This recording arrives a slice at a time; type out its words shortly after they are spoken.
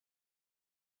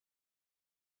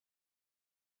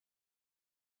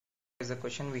Is the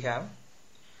question we have.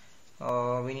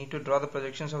 We need to draw the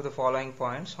projections of the following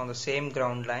points on the same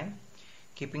ground line,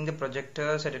 keeping the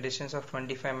projectors at a distance of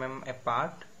 25 mm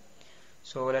apart.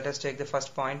 So let us take the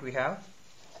first point we have.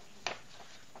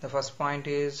 The first point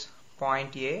is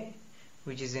point A,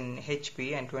 which is in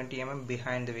HP and 20 mm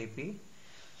behind the VP.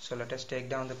 So let us take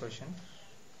down the question.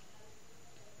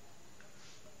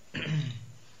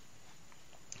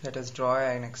 Let us draw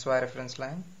an XY reference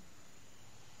line.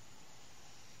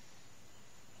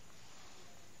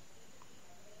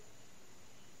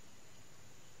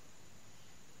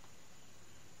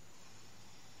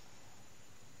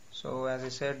 So as I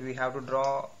said, we have to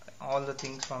draw all the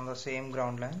things on the same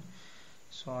ground line.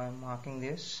 So I am marking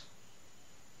this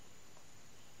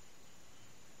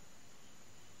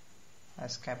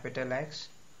as capital X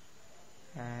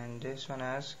and this one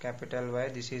as capital Y.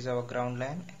 This is our ground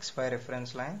line, XY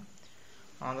reference line.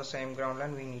 On the same ground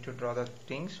line we need to draw the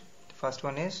things. The first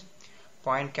one is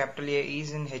point capital A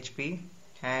is in HP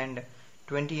and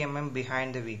 20 mm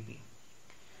behind the VP.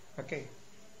 Okay.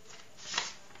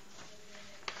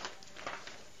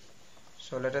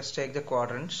 So let us take the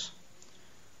quadrants.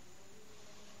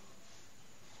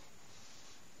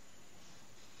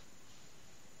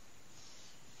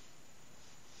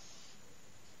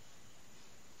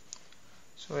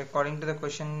 So according to the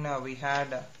question, we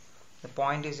had the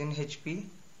point is in HP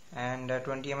and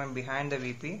 20 mm behind the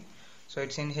VP. So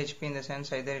it's in HP in the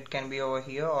sense either it can be over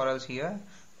here or else here,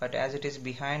 but as it is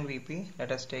behind VP,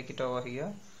 let us take it over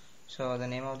here. So the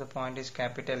name of the point is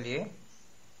capital A.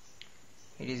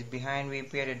 It is behind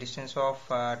VP at a distance of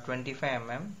 25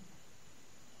 mm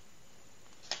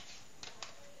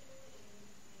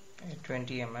at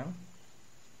 20 mm.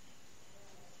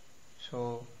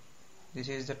 So this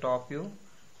is the top view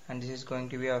and this is going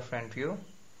to be our front view.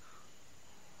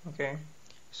 Okay,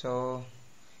 so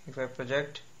if I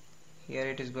project here,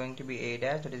 it is going to be A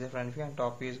dash, that is the front view, and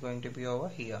top view is going to be over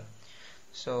here.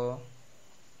 So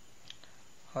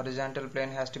horizontal plane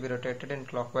has to be rotated in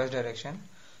clockwise direction.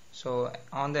 So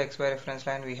on the XY reference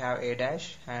line we have A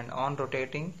dash, and on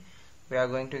rotating we are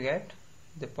going to get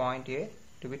the point A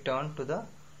to be turned to the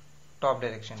top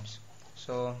directions.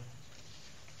 So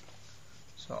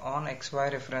on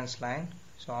XY reference line,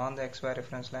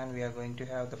 we are going to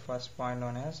have the first point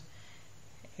known as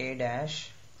A dash,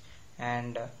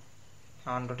 and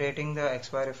on rotating the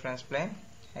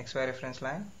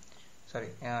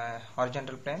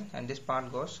horizontal plane, and this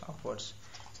part goes upwards,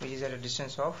 which is at a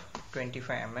distance of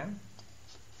 25 mm,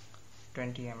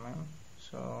 20 mm.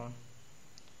 So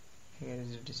here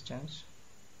is the distance.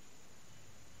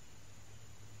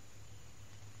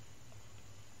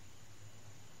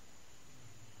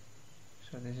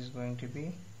 So this is going to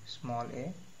be small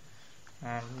a,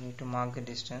 and we need to mark the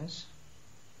distance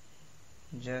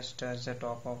just as the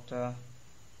top of the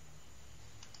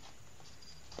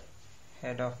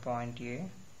head of point A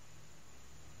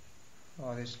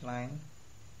for this line.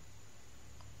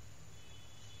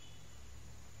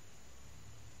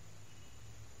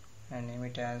 And name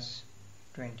it as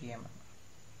 20 mm.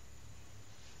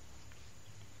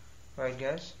 Right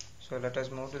guys, so let us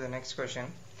move to the next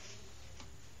question.